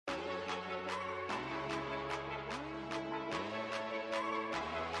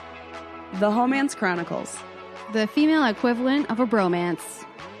The Homance Chronicles. The female equivalent of a bromance.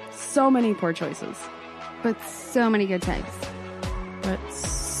 So many poor choices. But so many good times. But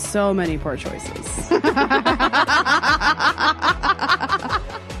so many poor choices. I'm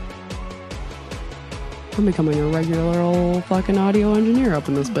becoming a regular old fucking audio engineer up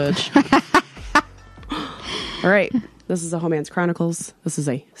in this bitch. All right. This is the Homance Chronicles. This is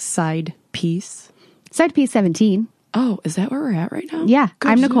a side piece. Side piece 17. Oh, is that where we're at right now? Yeah. Good.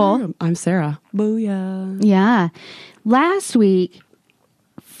 I'm Nicole. I'm Sarah. Booyah. Yeah. Last week,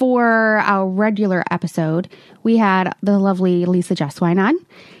 for our regular episode, we had the lovely Lisa Jesswine on.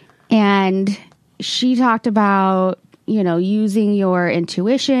 And she talked about, using your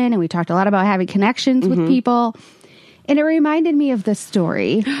intuition. And we talked a lot about having connections with people. And it reminded me of this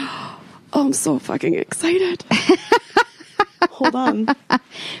story. Oh, I'm so fucking excited. Hold on.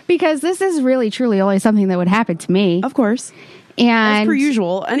 Because this is really, truly only something that would happen to me. Of course. And as per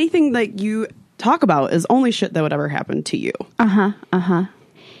usual, anything that you talk about is only shit that would ever happen to you.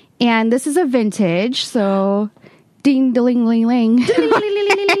 And this is a vintage, so ding, ling, ling, ling.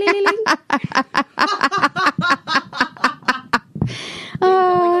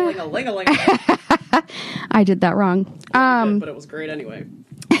 I did that wrong. But it was great anyway.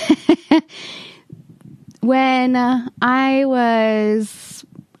 When I was,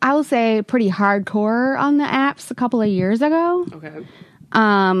 I'll say, pretty hardcore on the apps a couple of years ago. Okay.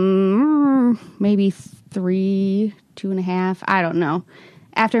 Maybe 3, 2.5, I don't know.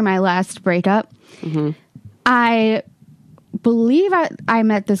 After my last breakup, I believe I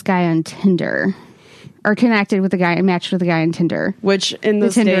met this guy on Tinder, or connected with the guy, matched with the guy on Tinder. Which in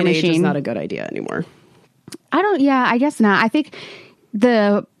this Tinder day and age is machine. not a good idea anymore. I guess not. I think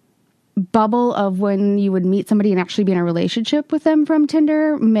the bubble of when you would meet somebody and actually be in a relationship with them from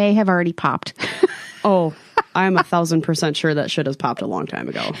Tinder may have already popped. Oh, I'm 1,000% sure that shit has popped a long time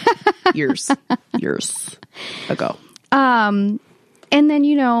ago. Years ago. And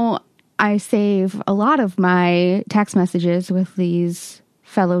then, I save a lot of my text messages with these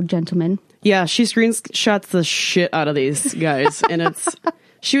fellow gentlemen. Yeah, she screenshots the shit out of these guys. And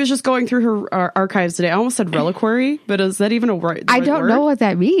she was just going through her archives today. I almost said reliquary, but is that even a right I don't know what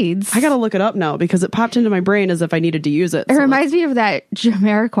that means. I got to look it up now because it popped into my brain as if I needed to use it. It reminds me of that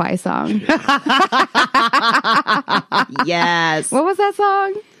Jamiroquai song. Yes. What was that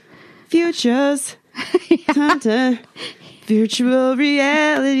song? Futures. Virtual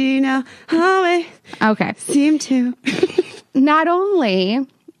reality now. Okay. Seem to. Not only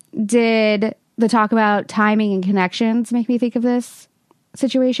did the talk about timing and connections make me think of this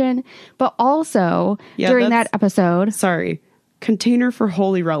situation, but also during that episode. Sorry. Container for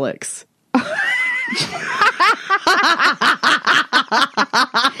holy relics. Why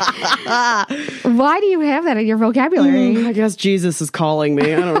do you have that in your vocabulary? I guess Jesus is calling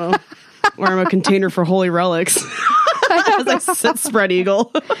me. I don't know. Or I'm a container for holy relics. As I sit spread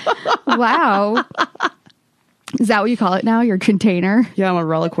eagle. Wow. Is that what you call it now? Your container? Yeah, I'm a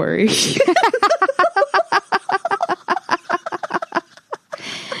reliquary.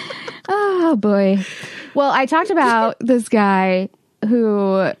 Oh, boy. Well, I talked about this guy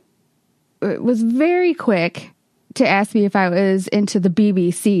who was very quick to ask me if I was into the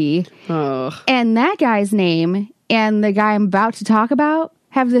BBC. Oh. And that guy's name and the guy I'm about to talk about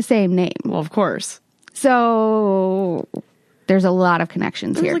have the same name. Well, of course. So there's a lot of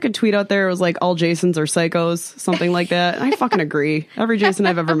connections There's here. like a tweet out there. It was like, all Jasons are psychos, something like that. And I fucking agree. Every Jason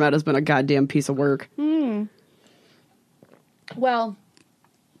I've ever met has been a goddamn piece of work. Well,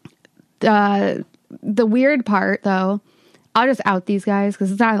 the weird part, though, I'll just out these guys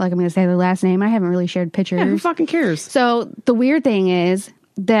because it's not like I'm going to say their last name. I haven't really shared pictures. Yeah, who fucking cares? So the weird thing is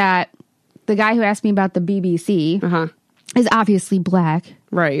that the guy who asked me about the BBC is obviously black.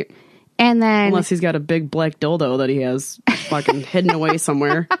 Right. And then... Unless he's got a big black dildo that he has fucking hidden away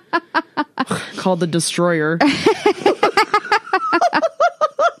somewhere. Called the Destroyer.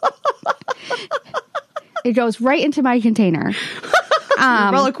 It goes right into my container.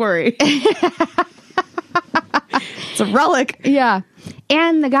 Reliquary. It's a relic. Yeah.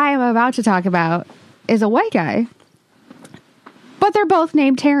 And the guy I'm about to talk about is a white guy. But they're both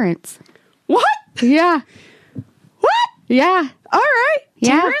named Terrence. What? Yeah. What? Yeah. All right.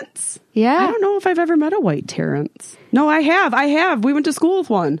 Yeah. Terrence? Yeah. I don't know if I've ever met a white Terrence. No, I have. We went to school with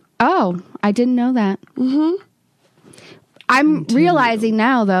one. Oh, I didn't know that. I'm realizing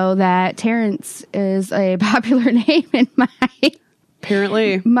now, though, that Terrence is a popular name in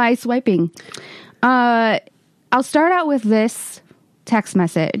Apparently. my swiping. I'll start out with this text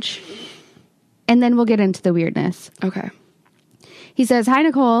message, and then we'll get into the weirdness. Okay. He says, "Hi,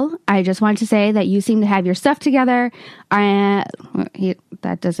 Nicole. I just want to say that you seem to have your stuff together."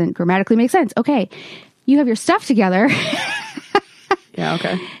 That doesn't grammatically make sense. Okay. You have your stuff together. Yeah,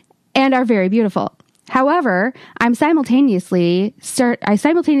 okay. And are very beautiful. However, I simultaneously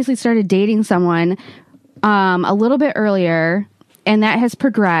started dating someone a little bit earlier, and that has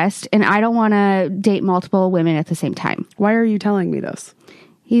progressed, and I don't want to date multiple women at the same time. Why are you telling me this?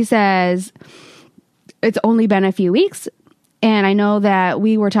 He says, it's only been a few weeks, and I know that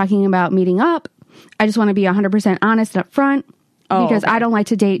we were talking about meeting up. I just want to be 100% honest up front. Because I don't like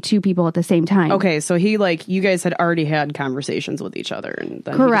to date two people at the same time. Okay, so you guys had already had conversations with each other, and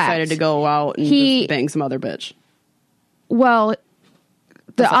then he decided to go out and just bang some other bitch. Well,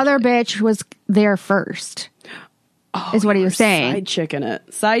 the other bitch was there first, is what he was saying. Side chick in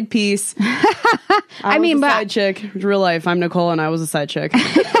it. Side piece. Side chick. Real life, I'm Nicole, and I was a side chick.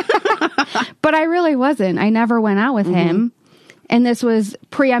 But I really wasn't. I never went out with him, and this was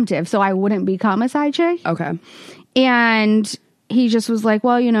preemptive, so I wouldn't become a side chick. Okay. And he just was like,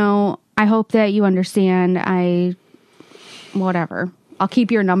 well, I hope that you understand. Whatever. I'll keep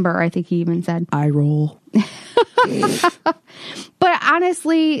your number, I think he even said. I roll. But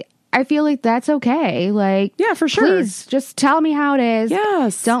honestly, I feel like that's okay. Like, yeah, for sure. Please just tell me how it is.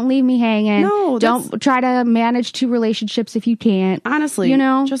 Yes. Don't leave me hanging. No. Don't try to manage two relationships if you can't. Honestly,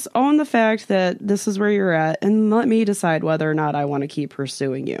 just own the fact that this is where you're at, and let me decide whether or not I want to keep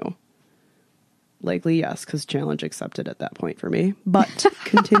pursuing you. Likely yes, because challenge accepted at that point for me. But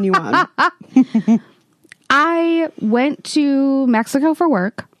continue on. I went to Mexico for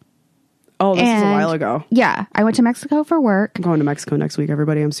work. Oh, this is a while ago. Yeah, I went to Mexico for work. I'm going to Mexico next week,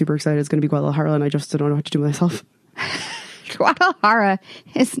 everybody. I'm super excited. It's going to be Guadalajara, and I just don't know what to do with myself. Guadalajara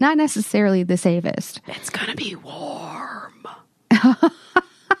is not necessarily the safest. It's going to be warm.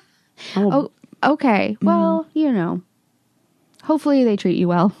 Okay. Well, hopefully they treat you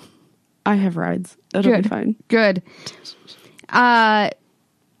well. I have rides. It'll be fine. Good. I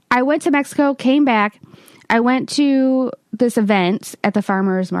went to Mexico, came back. I went to this event at the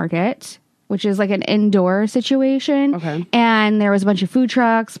farmer's market, which is like an indoor situation. Okay. And there was a bunch of food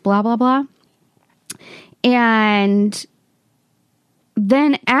trucks, blah, blah, blah. And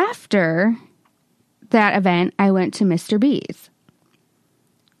then after that event, I went to Mr. B's,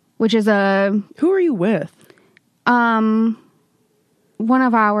 which is Who are you with? One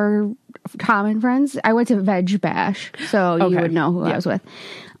of our common friends. I went to Veg Bash, so you would know who I was with.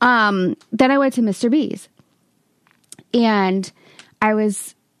 Then I went to Mr. B's, and I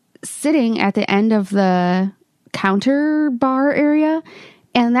was sitting at the end of the counter bar area,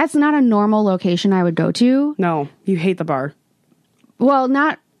 and that's not a normal location I would go to. No, you hate the bar. Well,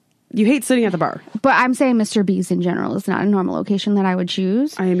 you hate sitting at the bar. But I'm saying Mr. B's in general is not a normal location that I would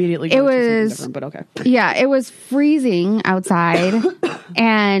choose. I immediately go to something different, but okay. Yeah, it was freezing outside,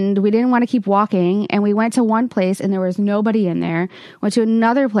 and we didn't want to keep walking, and we went to one place, and there was nobody in there. Went to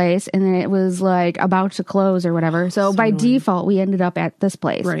another place, and then it was like about to close or whatever. So by default, we ended up at this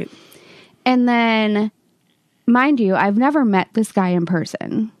place. Right. And then, mind you, I've never met this guy in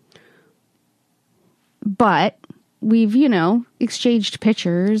person. But we've, exchanged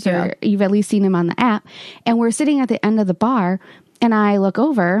pictures, or you've at least seen him on the app. And we're sitting at the end of the bar, and I look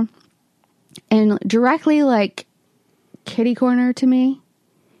over, and directly, like, kitty corner to me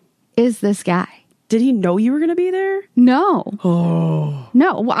is this guy. Did he know you were going to be there? No. Oh.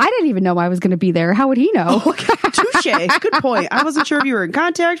 No. Well, I didn't even know I was going to be there. How would he know? Oh, touche. Good point. I wasn't sure if you were in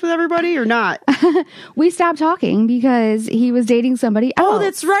contact with everybody or not. We stopped talking because he was dating somebody else. Oh,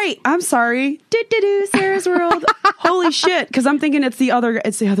 that's right. I'm sorry. Sarah's World. Holy shit. Because I'm thinking it's the other.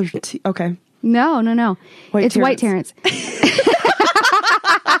 Okay. No. It's White Terrence.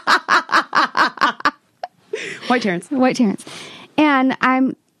 White Terrence. White Terrence. And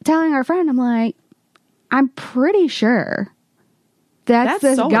I'm telling our friend, I'm like, I'm pretty sure that's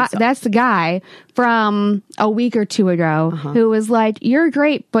the guy from a week or two ago who was like, "You're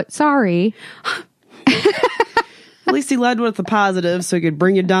great, but sorry." At least he led with the positive so he could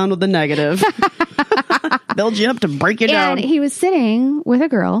bring you down with the negative. Build you up to break you down. And he was sitting with a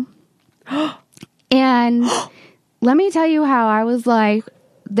girl. And let me tell you how I was like,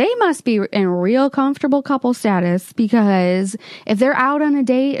 they must be in real comfortable couple status, because if they're out on a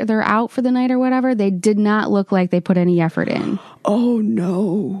date or they're out for the night or whatever, they did not look like they put any effort in. Oh,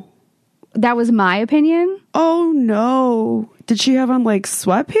 no. That was my opinion. Oh, no. Did she have on, like,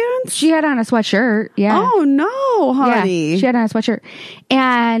 sweatpants? She had on a sweatshirt, yeah. Oh, no, honey. Yeah, she had on a sweatshirt.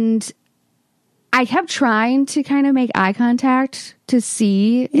 And I kept trying to kind of make eye contact to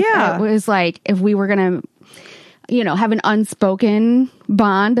see if it was like, if we were going to, have an unspoken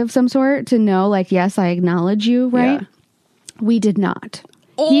bond of some sort, to know, like, yes, I acknowledge you, right? Yeah. We did not.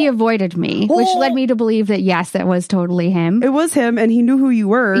 He avoided me, which led me to believe that, yes, that was totally him. It was him, and he knew who you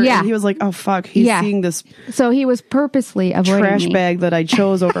were. Yeah. And he was like, oh, fuck. He's seeing this So he was purposely avoiding trash me. bag that I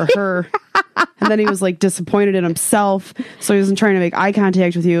chose over her. And then he was like disappointed in himself. So he wasn't trying to make eye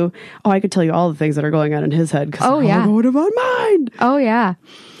contact with you. Oh, I could tell you all the things that are going on in his head. Oh, yeah. What about mine? Oh, yeah.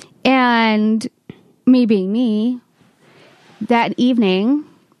 And me being me, that evening,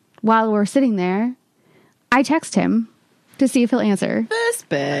 while we're sitting there, I text him to see if he'll answer. This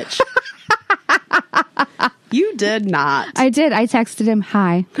bitch. You did not. I did. I texted him,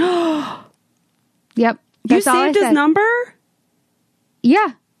 hi. Yep. You saved his number?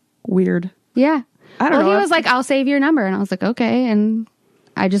 Yeah. Weird. Yeah. I don't know. He was like, I'll save your number. And I was like, okay. And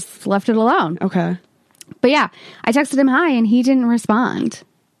I just left it alone. Okay. But yeah, I texted him hi and he didn't respond.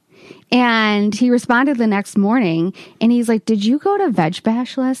 And he responded the next morning and he's like, did you go to Veg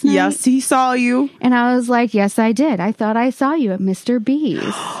Bash last night? Yes, he saw you. And I was like, yes, I did. I thought I saw you at Mr.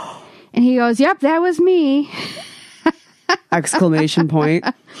 B's. And he goes, yep, that was me. Exclamation point.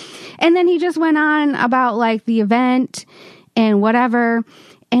 And then he just went on about like the event and whatever.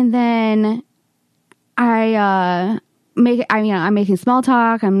 And then I'm making small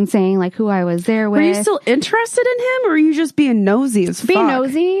talk. I'm saying like who I was there with. Were you still interested in him, or were you just being nosy as fuck? Being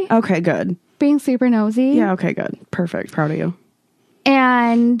nosy. Okay, good. Being super nosy. Yeah, okay, good. Perfect. Proud of you.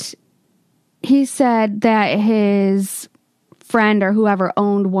 And he said that his friend or whoever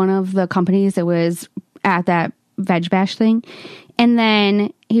owned one of the companies that was at that Veg Bash thing. And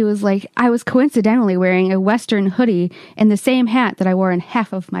then he was like, I was coincidentally wearing a Western hoodie and the same hat that I wore in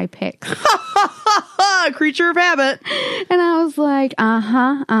half of my pics. Creature of habit. And I was like,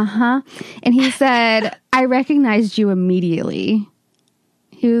 uh-huh. And he said, I recognized you immediately.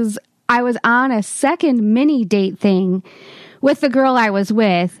 I was on a second mini date thing with the girl I was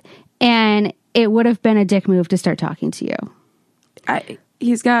with, and it would have been a dick move to start talking to you.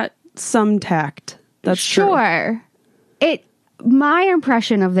 He's got some tact. That's true. Sure. My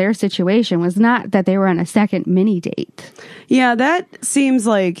impression of their situation was not that they were on a second mini date. Yeah, that seems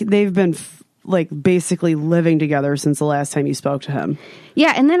like they've been basically living together since the last time you spoke to him.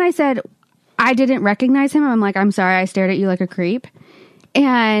 Yeah, and then I said, I didn't recognize him. I'm like, I'm sorry, I stared at you like a creep.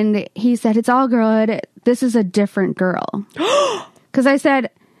 And he said, it's all good. This is a different girl. Because I said,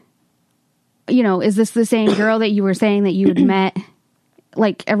 is this the same girl that you were saying that you had met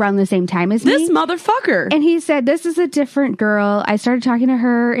like around the same time as me? This motherfucker. And he said, this is a different girl. I started talking to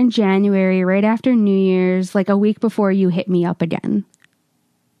her in January, right after New Year's, like a week before you hit me up again.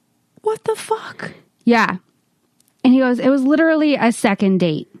 What the fuck? Yeah. And he goes, it was literally a second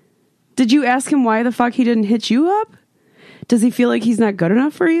date. Did you ask him why the fuck he didn't hit you up? Does he feel like he's not good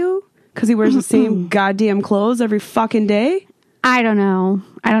enough for you? Because he wears the same goddamn clothes every fucking day? I don't know.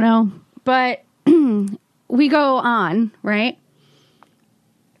 But we go on, right?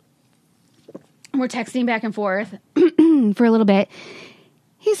 We're texting back and forth for a little bit.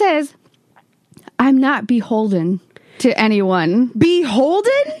 He says, I'm not beholden to anyone.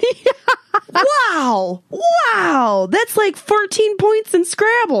 Beholden? Wow. That's like 14 points in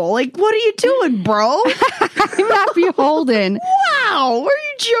Scrabble. Like, what are you doing, bro? I'm not beholden. Wow. Are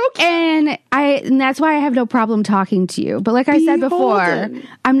you joking? And that's why I have no problem talking to you. But like I said before,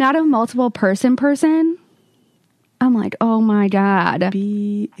 I'm not a multiple person. I'm like, oh my God.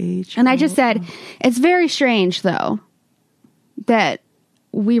 BH. And I just said, it's very strange though that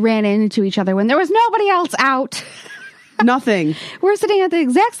we ran into each other when there was nobody else out. Nothing. We're sitting at the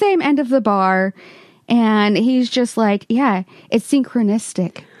exact same end of the bar, and he's just like, yeah, it's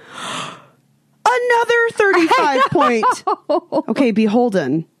synchronistic. Another 35 point. Okay,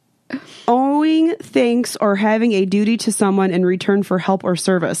 beholden. Owing thanks or having a duty to someone in return for help or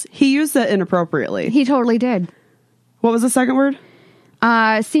service. He used that inappropriately. He totally did. What was the second word?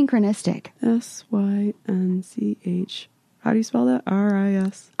 Synchronistic. SYNCH. How do you spell that?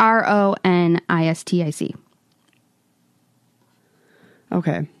 RIS. RONISTIC.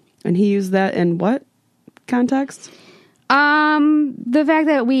 Okay. And he used that in what context? The fact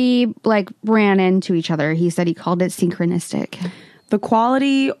that we ran into each other, he said he called it synchronistic. The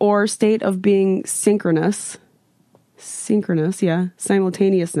quality or state of being synchronous, yeah,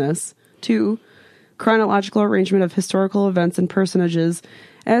 simultaneousness. 2, chronological arrangement of historical events and personages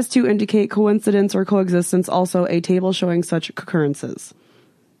as to indicate coincidence or coexistence, also a table showing such occurrences.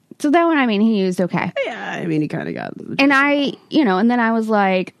 So that one, he used okay. Yeah, he kind of got... And and then I was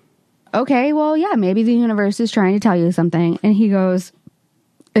like, okay, well, yeah, maybe the universe is trying to tell you something. And he goes,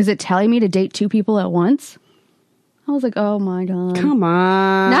 is it telling me to date 2 people at once? I was like, oh my God. Come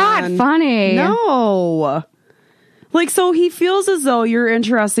on. Not funny. No. Like, so he feels as though you're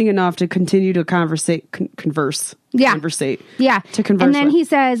interesting enough to continue to converse. Yeah. Conversate. Yeah. To converse And then with. he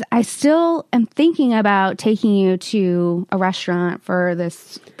says, I still am thinking about taking you to a restaurant for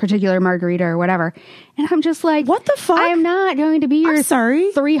this particular margarita or whatever. And I'm just like, What the fuck? I am not going to be your I'm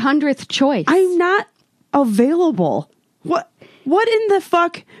sorry. 300th choice. I'm not available. What in the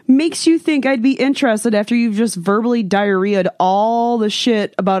fuck makes you think I'd be interested after you've just verbally diarrheaed all the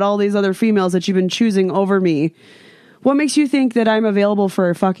shit about all these other females that you've been choosing over me? What makes you think that I'm available for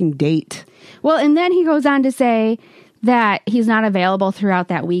a fucking date? Well, and then he goes on to say that he's not available throughout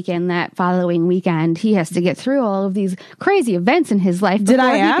that weekend. That following weekend, he has to get through all of these crazy events in his life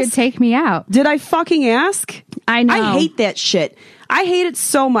before he could take me out. Did I fucking ask? I know. I hate that shit. I hate it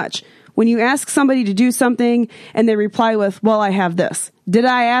so much. When you ask somebody to do something and they reply with, well, I have this. Did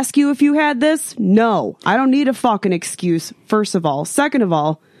I ask you if you had this? No. I don't need a fucking excuse, first of all. Second of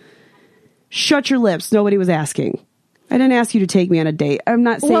all, shut your lips. Nobody was asking. I didn't ask you to take me on a date. I'm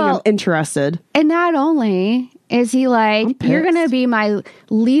not saying I'm interested. And not only is he like, you're going to be my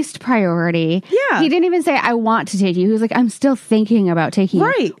least priority. Yeah. He didn't even say, I want to take you. He was like, I'm still thinking about taking you.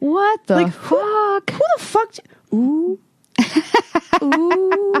 Right. What the like, fuck? Who the fuck? Ooh.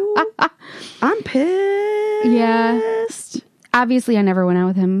 Ooh. I'm pissed. Yeah. Obviously, I never went out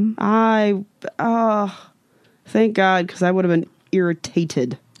with him. Thank God, because I would have been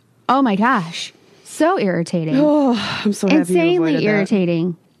irritated. Oh my gosh. So irritating. Oh, I'm so happy you Insanely avoided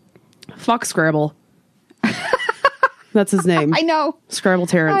irritating. That. Fuck Scrabble. That's his name. I know. Scrabble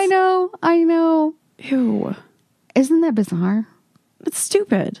Terrence. I know. Ew. Isn't that bizarre? It's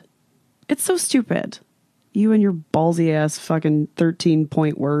stupid. It's so stupid. You and your ballsy ass fucking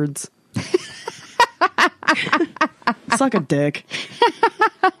 13-point words. Suck a dick.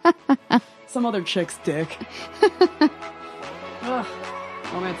 Some other chick's dick. Ugh.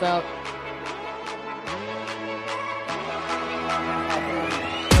 Moment's out.